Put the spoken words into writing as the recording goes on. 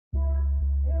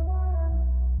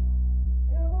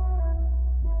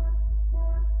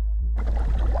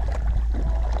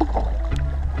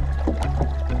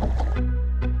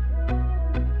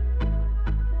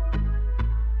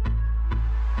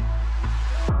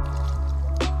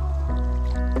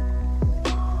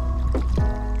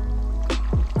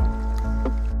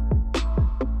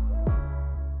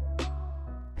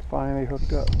finally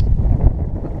hooked up.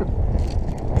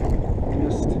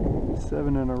 Missed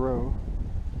 7 in a row.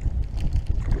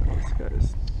 This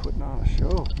guy's putting on a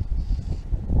show.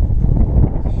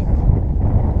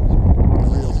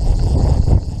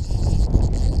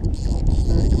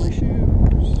 Back to my shoes.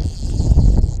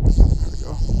 There we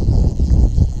go.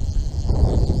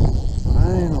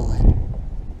 Finally.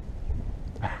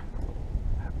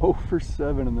 0 for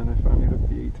 7, and then I finally hooked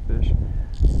the 8th fish.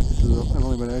 I've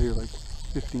only been out here like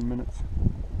 15 minutes.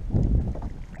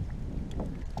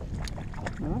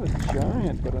 Not a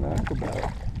giant, but an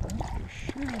acrobat. That's for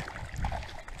sure.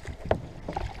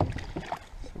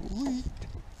 Sweet.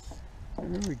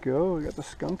 There we go. We got the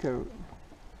skunk out.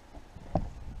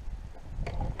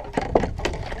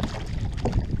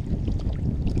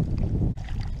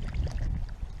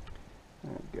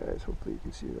 Alright guys, hopefully you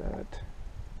can see that.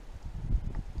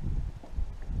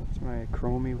 That's my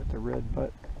chromie with the red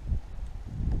butt.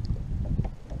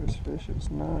 This fish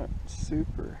is not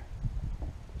super,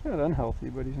 he's not unhealthy,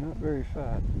 but he's not very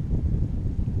fat.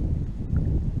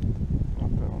 Let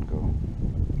that one go.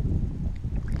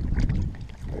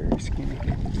 Very skinny.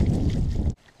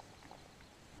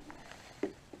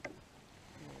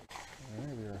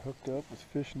 Alright, we are hooked up with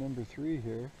fish number 3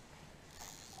 here.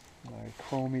 My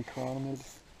chromie chironomid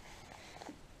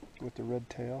with the red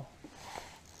tail.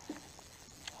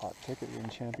 Hot ticket, we're in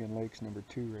Champion Lakes number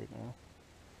 2 right now.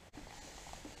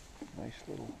 Nice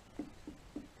little, I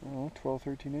don't know, 12,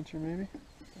 13 incher maybe.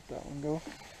 Let that one go.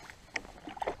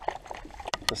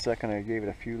 The second I gave it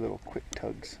a few little quick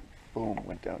tugs, boom,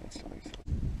 went down instantly. So.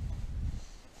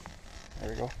 There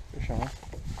we go, fish on.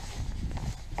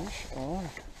 Fish on.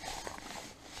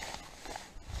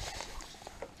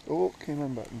 Oh, came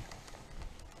unbuttoned.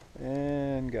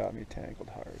 And got me tangled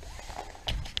hard.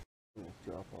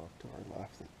 Drop off to our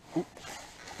left. Oop,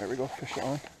 there we go, fish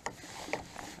on.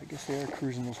 I guess they are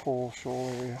cruising this whole shoal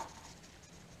area.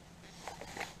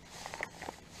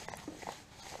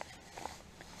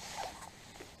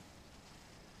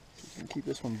 So you can keep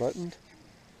this one buttoned.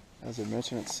 As I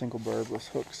mentioned, it's single barbless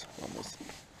hooks on this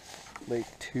Lake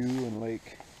 2 and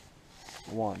Lake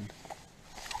 1.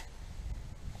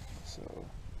 So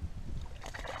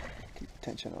keep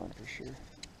tension on for sure.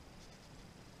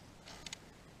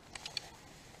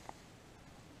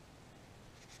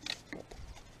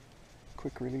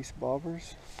 Quick release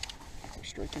bobbers for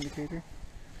strike indicator.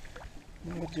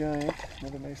 Not a giant,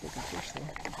 another nice looking fish though.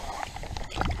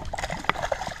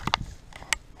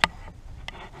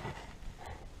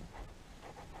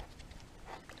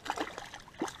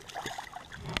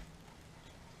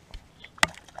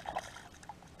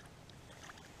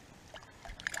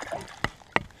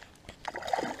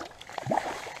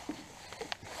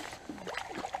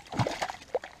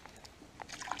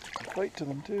 Fight to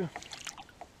them too.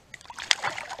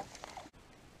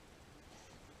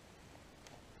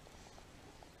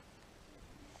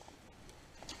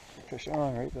 Fish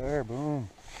on right there, boom.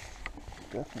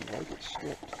 Definitely like it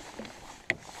stripped.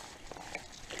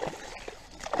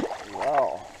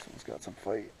 Wow, someone's got some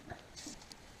fight.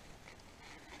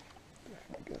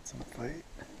 Definitely got some fight.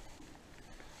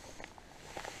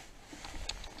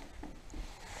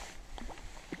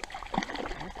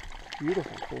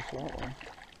 Beautiful fish, that one.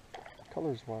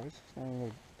 Colors wise, it's not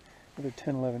another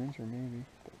 10, 11 incher maybe,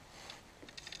 but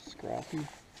scrappy.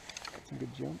 Got some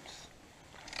good jumps.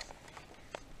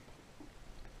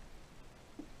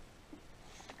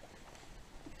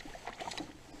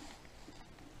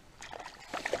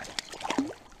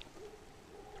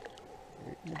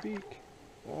 In the beak.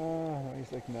 Oh,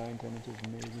 he's like 9, 10 inches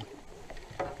maybe.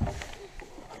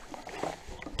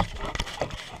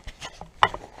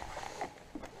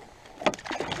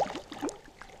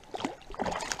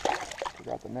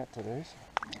 Forgot the net today,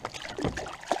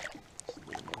 so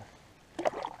let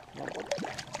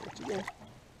you go.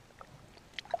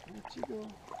 Let you go.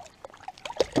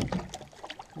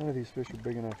 None of these fish are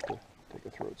big enough to take a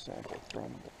throat sample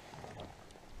from,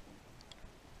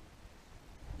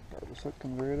 but this hook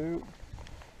comes right out.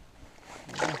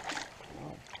 Yeah.